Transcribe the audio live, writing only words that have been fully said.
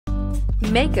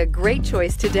Make a great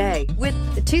choice today with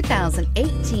the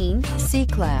 2018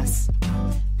 C-Class.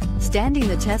 Standing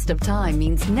the test of time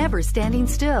means never standing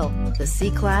still. The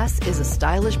C-Class is a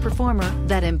stylish performer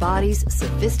that embodies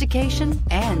sophistication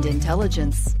and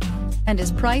intelligence and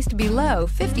is priced below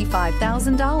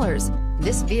 $55,000.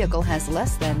 This vehicle has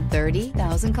less than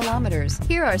 30,000 kilometers.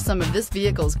 Here are some of this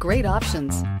vehicle's great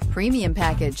options: premium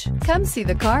package. Come see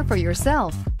the car for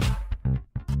yourself.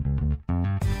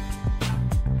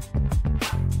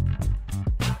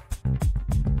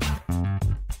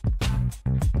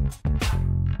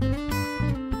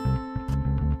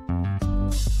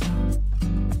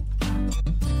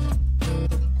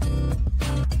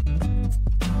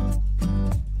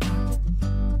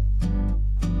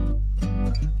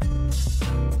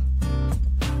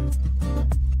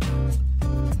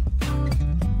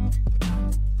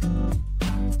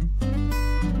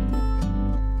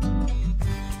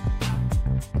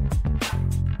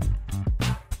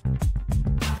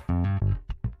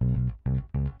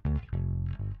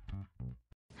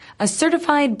 A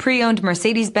certified pre-owned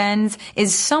Mercedes-Benz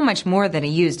is so much more than a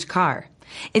used car.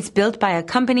 It's built by a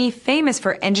company famous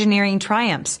for engineering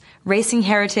triumphs, racing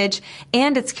heritage,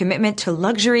 and its commitment to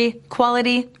luxury,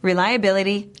 quality,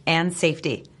 reliability, and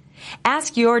safety.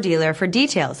 Ask your dealer for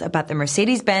details about the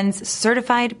Mercedes-Benz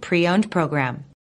Certified Pre-Owned program.